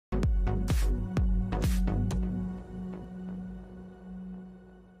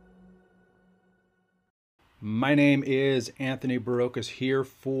My name is Anthony Barocas here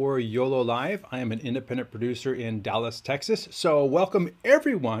for YOLO Live. I am an independent producer in Dallas, Texas. So welcome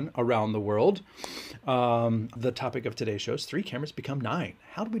everyone around the world. The topic of today's show is 3 cameras become 9.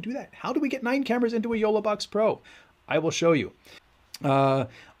 How do we do that? How do we get 9 cameras into a YoloBox Pro? I will show you. I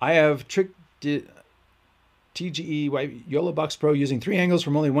have tricked TGE YoloBox Pro using 3 angles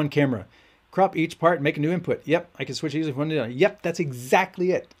from only 1 camera. Crop each part and make a new input. Yep, I can switch easily from one to the other. Yep, that's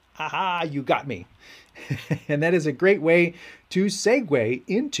exactly it. Aha, you got me. And that is a great way to segue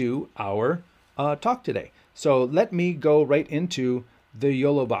into our talk today. So let me go right into the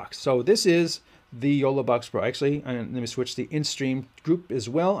YoloBox. So this is the YoloBox Pro. Actually, let me switch the in-stream group as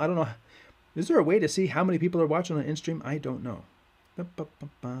well. I don't know. Is there a way to see how many people are watching on in-stream? I don't know.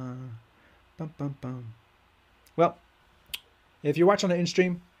 Well, if you're watching on the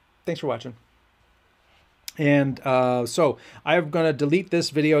in-stream, thanks for watching. And so I'm going to delete this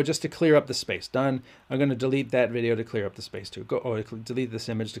video just to clear up the space. Done. I'm going to delete that video to clear up the space too. Delete this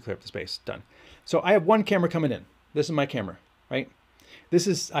image to clear up the space. Done. So I have 1 camera coming in. This is my camera, right?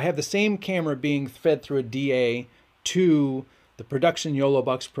 I have the same camera being fed through a DA to the production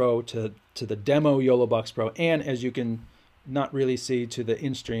YoloBox Pro, to the demo YoloBox Pro, and as you can not really see, to the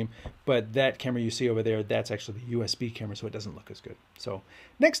in-stream, but that camera you see over there, that's actually the USB camera, so it doesn't look as good. So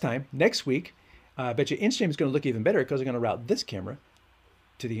next week, I bet you in-stream is going to look even better because I'm going to route this camera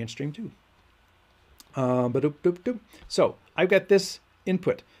to the in-stream too. So I've got this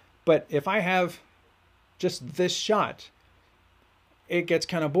input, but if I have just this shot, it gets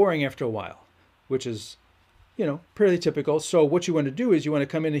kind of boring after a while, which is, you know, pretty typical. So what you want to do is you want to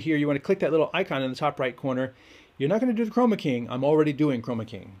come into here, you want to click that little icon in the top right corner. You're not going to do the chroma keying. I'm already doing chroma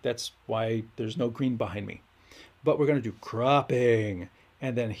keying. That's why there's no green behind me. But we're going to do cropping.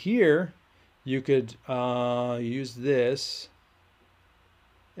 And then here, you could use this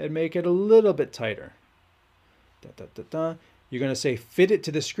and make it a little bit tighter. You're going to say fit it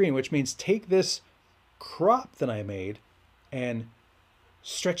to the screen, which means take this crop that I made and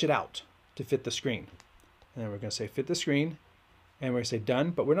stretch it out to fit the screen. And then we're going to say fit the screen, and we're going to say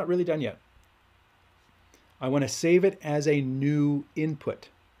done, but we're not really done yet. I want to save it as a new input.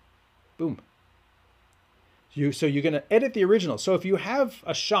 Boom. So you're going to edit the original. So if you have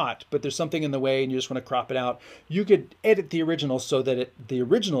a shot, but there's something in the way and you just want to crop it out, you could edit the original so that the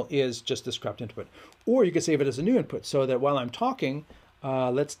original is just this cropped input. Or you could save it as a new input so that while I'm talking,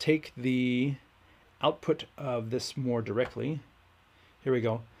 let's take the output of this more directly. Here we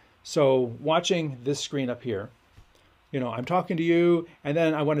go. So watching this screen up here, you know, I'm talking to you, and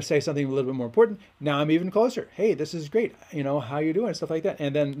then I want to say something a little bit more important. Now I'm even closer. Hey, this is great. You know, how you doing? Stuff like that.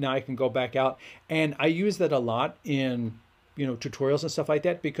 And then now I can go back out. And I use that a lot in, you know, tutorials and stuff like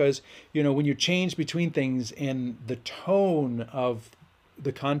that because, you know, when you change between things and the tone of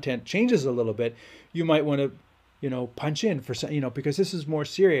the content changes a little bit, you might want to, you know, punch in for some, you know, because this is more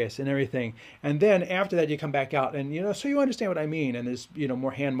serious and everything. And then after that, you come back out and, you know, so you understand what I mean. And there's, you know,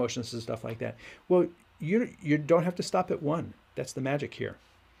 more hand motions and stuff like that. Well, you don't have to stop at 1. That's the magic here.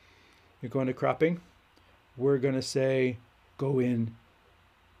 You're going to cropping. We're going to say go in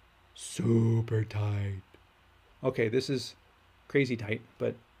super tight. Okay, this is crazy tight,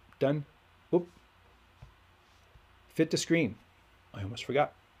 but done. Whoop. Fit to screen. I almost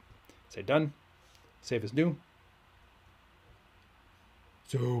forgot. Say done. Save as new.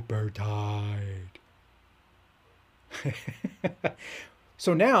 Super tight.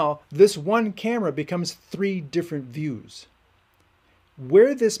 So now this 1 camera becomes 3 different views.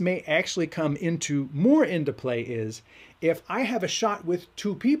 Where this may actually come more into play is if I have a shot with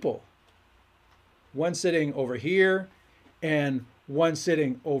 2 people, one sitting over here and one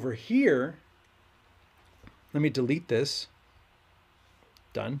sitting over here. Let me delete this.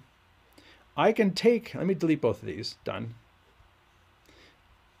 Done. I can let me delete both of these. Done.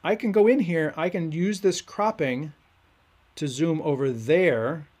 I can go in here, I can use this cropping to zoom over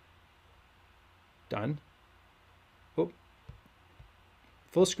there. Done. Oop.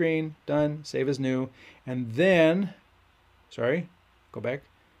 Full screen. Done. Save as new. And then, sorry, go back.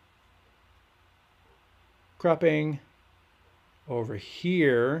 Cropping over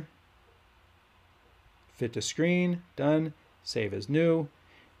here. Fit to screen. Done. Save as new.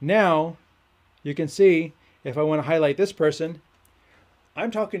 Now, you can see if I want to highlight this person, I'm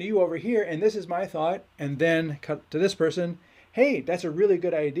talking to you over here, and this is my thought, and then cut to this person. Hey, that's a really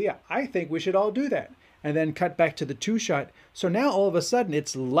good idea. I think we should all do that. And then cut back to the 2 shot. So now all of a sudden,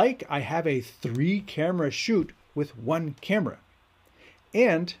 it's like I have a 3 camera shoot with 1 camera.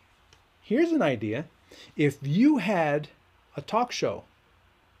 And here's an idea. If you had a talk show,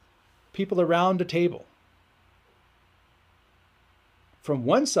 people around a table, from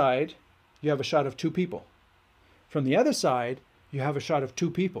one side, you have a shot of 2 people. From the other side, you have a shot of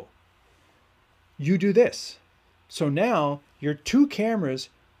 2 people. You do this. So now your 2 cameras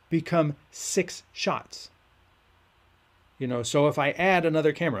become 6 shots. You know, so if I add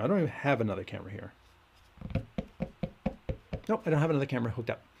another camera, I don't even have another camera here. Nope, I don't have another camera hooked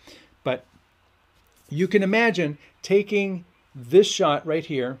up. But you can imagine taking this shot right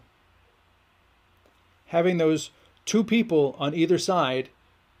here, having those 2 people on either side,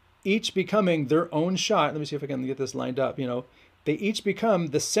 each becoming their own shot. Let me see if I can get this lined up. You know, they each become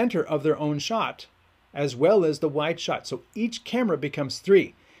the center of their own shot as well as the wide shot. So each camera becomes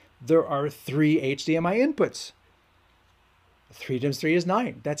 3. There are 3 HDMI inputs. 3 times 3 is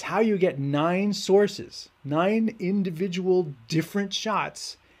 9. That's how you get 9 sources, 9 individual different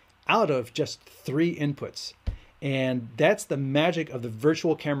shots out of just 3 inputs. And that's the magic of the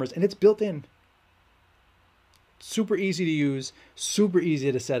virtual cameras, and it's built in. Super easy to use, super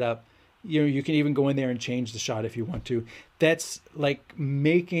easy to set up. You know, you can even go in there and change the shot if you want to. That's like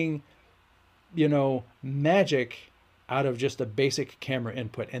making, you know, magic out of just a basic camera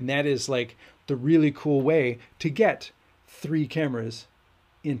input. And that is like the really cool way to get 3 cameras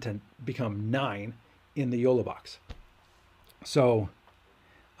into become 9 in the YoloBox. So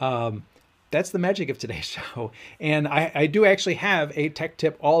that's the magic of today's show. And I do actually have a tech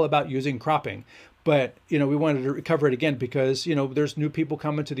tip all about using cropping. But, you know, we wanted to cover it again because, you know, there's new people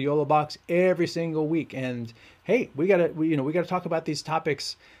coming to the YoloBox every single week. And hey, we gotta talk about these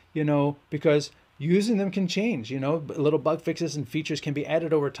topics, you know, because using them can change. You know, little bug fixes and features can be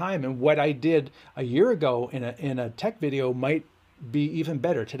added over time. And what I did a year ago in a tech video might be even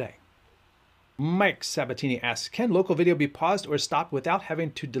better today. Mike Sabatini asks, can local video be paused or stopped without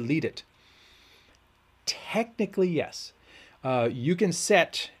having to delete it? Technically, yes. You can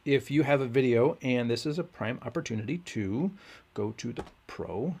set, if you have a video, and this is a prime opportunity to go to the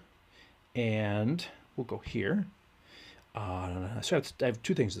Pro, and we'll go here. So I have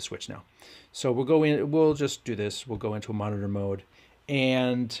 2 things to switch now. So we'll go in, we'll just do this. We'll go into a monitor mode,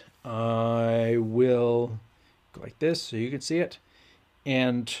 and I will go like this so you can see it.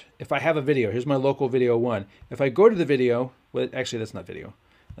 And if I have a video, here's my local video 1. If I go to the video, well, actually that's not video.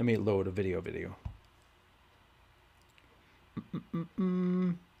 Let me load a video.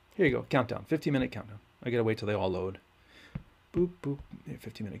 Here you go, countdown, 15-minute countdown. I gotta wait till they all load. Boop, boop,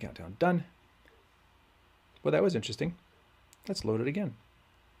 15-minute countdown, done. Well, that was interesting. Let's load it again.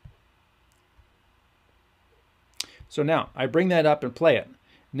 So now I bring that up and play it.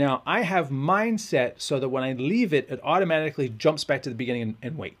 Now I have mine set so that when I leave it, it automatically jumps back to the beginning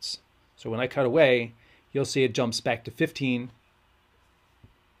and waits. So when I cut away, you'll see it jumps back to 15.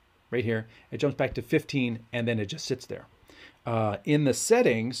 Right here, it jumps back to 15 and then it just sits there. In the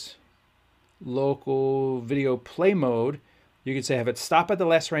settings, local video play mode, you can say have it stop at the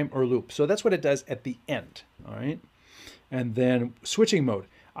last frame or loop. So that's what it does at the end, all right? And then switching mode,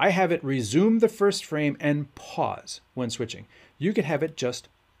 I have it resume the first frame and pause when switching. You could have it just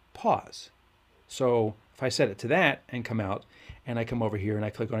pause. So if I set it to that and come out, and I come over here and I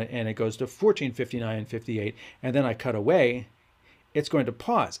click on it and it goes to 14:59, 58, and then I cut away, it's going to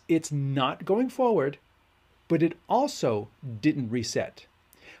pause. It's not going forward, but it also didn't reset.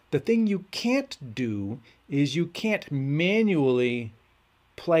 The thing you can't do is you can't manually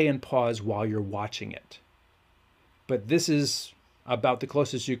play and pause while you're watching it. But this is about the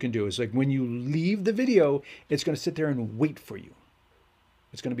closest you can do. It's like when you leave the video, it's going to sit there and wait for you.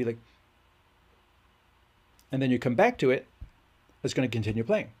 It's going to be like, and then you come back to it, it's going to continue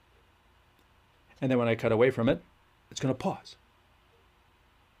playing. And then when I cut away from it, it's going to pause.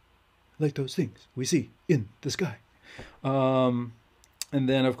 Like those things we see in the sky. And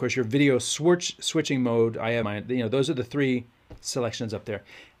then, of course, your video switching mode, I have mine. You know, those are the 3 selections up there.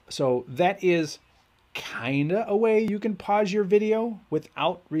 So that is kind of a way you can pause your video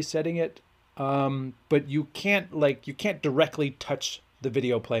without resetting it. But you can't directly touch the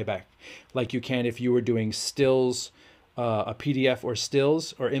video playback like you can if you were doing stills, a PDF or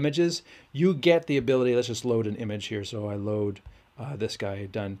stills or images. You get the ability. Let's just load an image here. So I load this guy,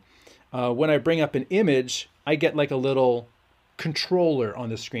 done. When I bring up an image, I get like a little controller on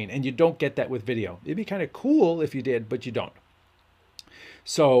the screen, and you don't get that with video. It'd be kind of cool if you did, but you don't.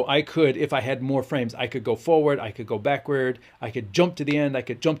 So I could, if I had more frames, I could go forward, I could go backward, I could jump to the end, I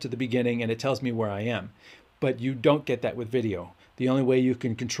could jump to the beginning, and it tells me where I am. But you don't get that with video. The only way you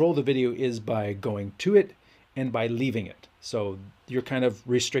can control the video is by going to it and by leaving it. So you're kind of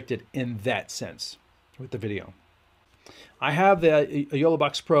restricted in that sense with the video. I have the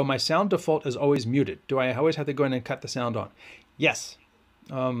YoloBox Pro. My sound default is always muted. Do I always have to go in and cut the sound on? Yes.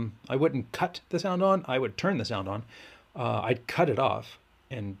 I wouldn't cut the sound on. I would turn the sound on. I'd cut it off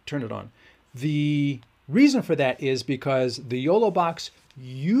and turn it on. The Reason for that is because the YoloBox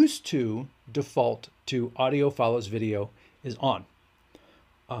used to default to audio follows video is on,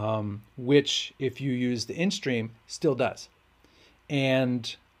 which if you use the in-stream still does.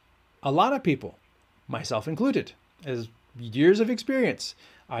 And a lot of people, myself included, as years of experience,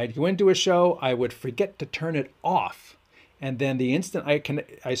 I'd go into a show, I would forget to turn it off. And then the instant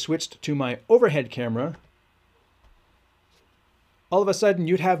I switched to my overhead camera, all of a sudden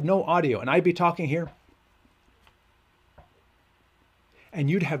you'd have no audio and I'd be talking here. And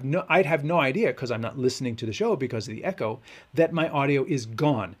I'd have no idea, because I'm not listening to the show because of the echo, that my audio is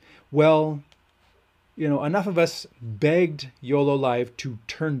gone. Well, you know, enough of us begged YOLO Live to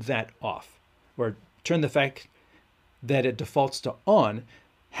turn that off, or turn the fact that it defaults to on,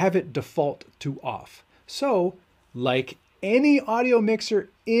 have it default to off. So, like any audio mixer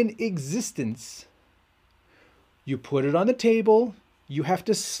in existence, you put it on the table, you have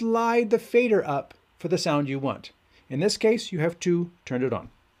to slide the fader up for the sound you want. In this case, you have to turn it on.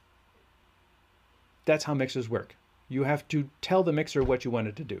 That's how mixers work. You have to tell the mixer what you want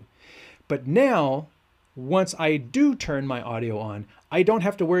it to do. But now, once I do turn my audio on, I don't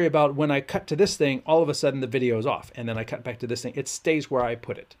have to worry about when I cut to this thing, all of a sudden the video is off, and then I cut back to this thing. It stays where I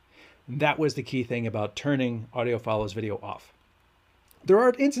put it. That was the key thing about turning audio follows video off. There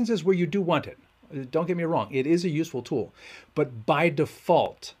are instances where you do want it. Don't get me wrong. It is a useful tool. But by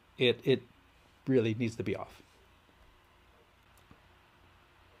default, it really needs to be off.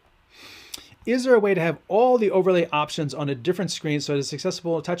 Is there a way to have all the overlay options on a different screen so it's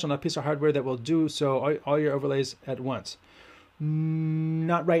accessible to touch on a piece of hardware that will do so all your overlays at once?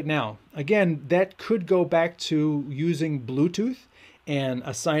 Not right now. Again, that could go back to using Bluetooth and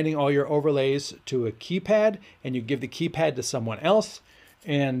assigning all your overlays to a keypad, and you give the keypad to someone else,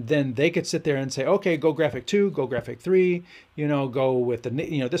 and then they could sit there and say, okay, go graphic 2, go graphic 3, you know, go with the,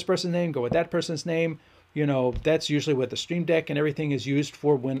 you know, this person's name, go with that person's name. You know, that's usually what the Stream Deck and everything is used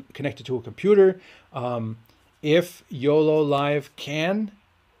for when connected to a computer. If YOLO Live can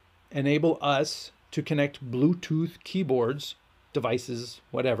enable us to connect Bluetooth keyboards, devices,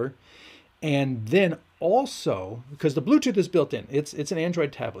 whatever, and then also, because the Bluetooth is built in, it's an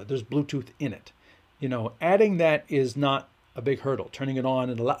Android tablet, there's Bluetooth in it. You know, adding that is not a big hurdle. Turning it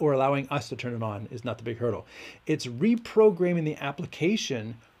on or allowing us to turn it on is not the big hurdle. It's reprogramming the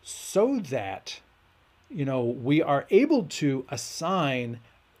application so that, you know, we are able to assign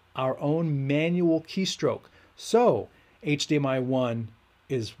our own manual keystroke. So HDMI 1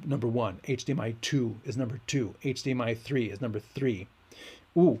 is number 1, HDMI 2 is number 2, HDMI 3 is number 3.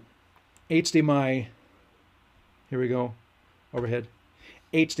 Ooh, HDMI, here we go, overhead.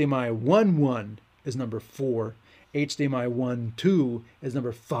 HDMI 1.1 is number 4, HDMI 1.2 is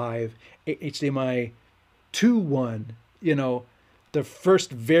number 5, HDMI 2.1, you know, the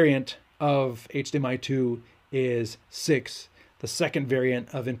first variant of HDMI 2 is 6. The second variant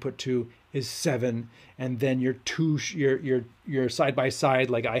of input 2 is 7, and then your side by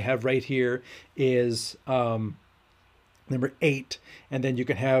side, like I have right here, is number 8. And then you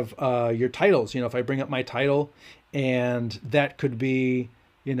can have your titles. You know, if I bring up my title, and that could be,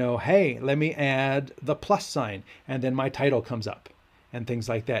 you know, hey, let me add the plus sign, and then my title comes up, and things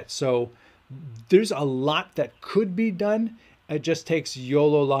like that. So there's a lot that could be done. It just takes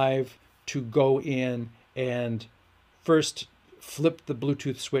YOLO Live to go in and first flip the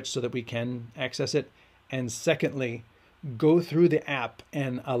Bluetooth switch so that we can access it, and secondly, go through the app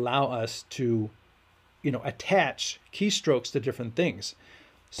and allow us to, you know, attach keystrokes to different things.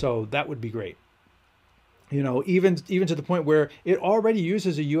 So that would be great. You know, even to the point where it already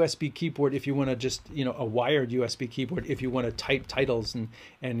uses a USB keyboard if you want to just, you know, a wired USB keyboard if you want to type titles and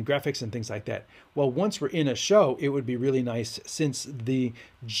graphics and things like that. Well, once we're in a show, it would be really nice, since the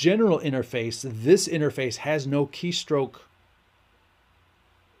general interface, this interface has no keystroke.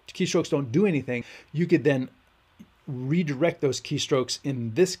 Keystrokes don't do anything. You could then redirect those keystrokes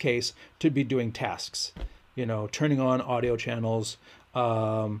in this case to be doing tasks, you know, turning on audio channels,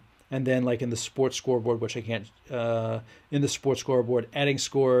 and then like in the sports scoreboard, which I can't, in the sports scoreboard, adding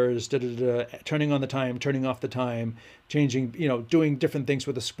scores, turning on the time, turning off the time, changing, you know, doing different things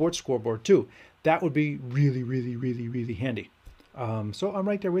with the sports scoreboard too. That would be really, really, really, really handy. So I'm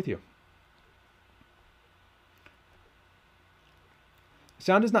right there with you.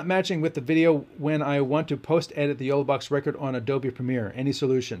 Sound is not matching with the video when I want to post-edit the YoloBox record on Adobe Premiere. Any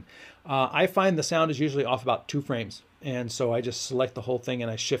solution? I find the sound is usually off about 2 frames. And so I just select the whole thing and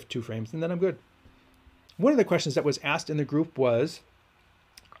I shift 2 frames and then I'm good. One of the questions that was asked in the group was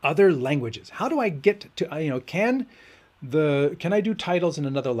other languages. How do I get to, you know, can I do titles in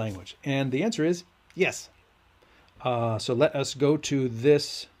another language? And the answer is yes. So let us go to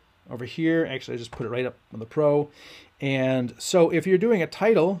this over here. Actually, I just put it right up on the Pro. And so if you're doing a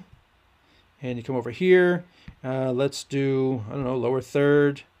title and you come over here, let's do, I don't know, lower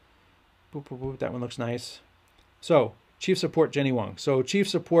third. Boop, boop, boop. That one looks nice. So Chief Support Jenny Wong. So Chief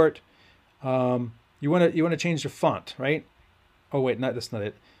Support, you want to change the font, right? Oh wait, that's not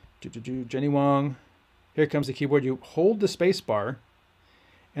it. Jenny Wong. Here comes the keyboard. You hold the space bar,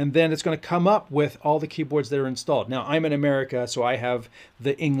 and then it's going to come up with all the keyboards that are installed. Now, I'm in America, so I have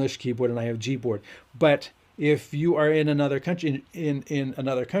the English keyboard and I have Gboard. But if you are in another country, in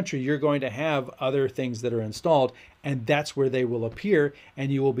another country, you're going to have other things that are installed, and that's where they will appear,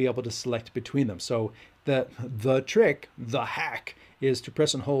 and you will be able to select between them. So the trick, the hack, is to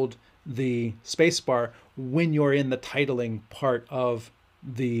press and hold the space bar when you're in the titling part of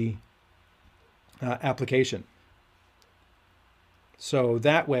the application. So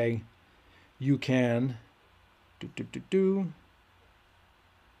that way you can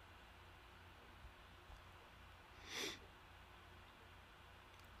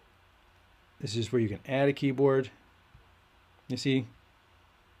This is where you can add a keyboard. You see?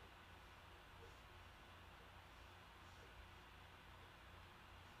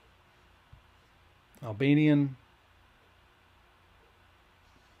 Albanian.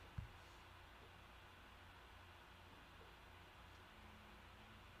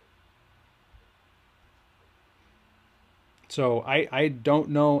 So I don't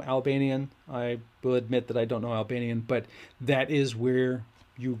know Albanian. I will admit that I don't know Albanian, but that is where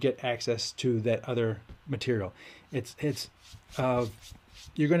you get access to that other material. You're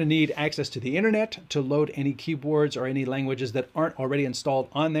going to need access to the internet to load any keyboards or any languages that aren't already installed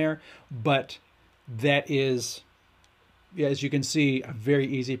on there, but that is, as you can see, a very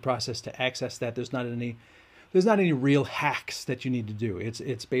easy process to access that. There's not any real hacks that you need to do.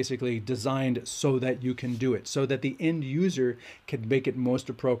 It's basically designed so that you can do it, so that the end user can make it most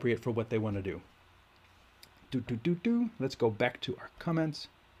appropriate for what they want to do. Let's go back to our comments.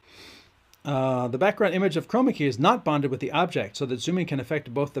 The background image of chroma key is not bonded with the object, so that zooming can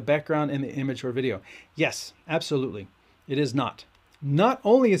affect both the background and the image or video. Yes, absolutely. It is not. Not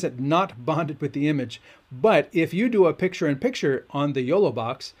only is it not bonded with the image, but if you do a picture-in-picture on the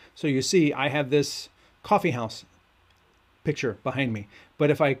YoloBox, so you see I have this coffee house picture behind me, but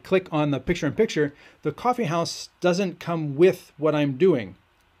if I click on the picture-in-picture, the coffee house doesn't come with what I'm doing.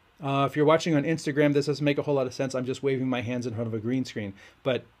 If you're watching on Instagram, this doesn't make a whole lot of sense. I'm just waving my hands in front of a green screen.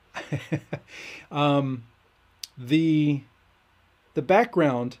 But the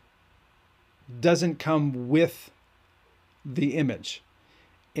background doesn't come with the image.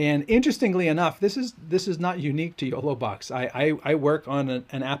 And interestingly enough, this is not unique to YoloBox. I work on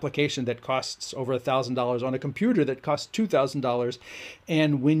an application that costs over $1,000 on a computer that costs $2,000.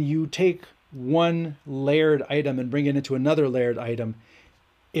 And when you take one layered item and bring it into another layered item,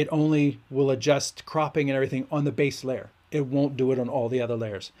 it only will adjust cropping and everything on the base layer. It won't do it on all the other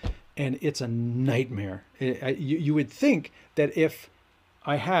layers. And it's a nightmare. You would think that if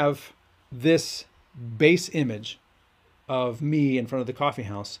I have this base image of me in front of the coffee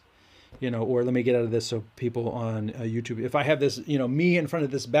house, or let me get out of this so people on YouTube, if I have this, me in front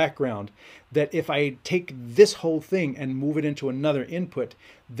of this background, that if I take this whole thing and move it into another input,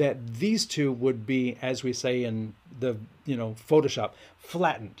 that these two would be, as we say in the, Photoshop,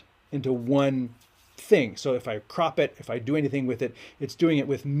 flattened into one thing. So if I crop it, if I do anything with it, it's doing it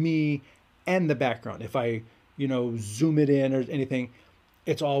with me and the background. If I, zoom it in or anything,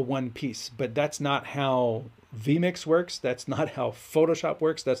 it's all one piece. But that's not how vMix works. That's not how Photoshop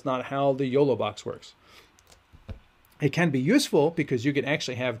works. That's not how the YoloBox works. It can be useful because you can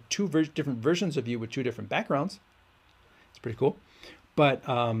actually have two different versions of you with two different backgrounds. It's pretty cool. But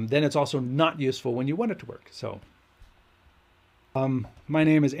then it's also not useful when you want it to work. So my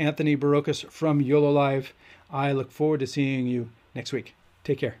name is Anthony Barocas from YoloLive. I look forward to seeing you next week.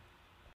 Take care.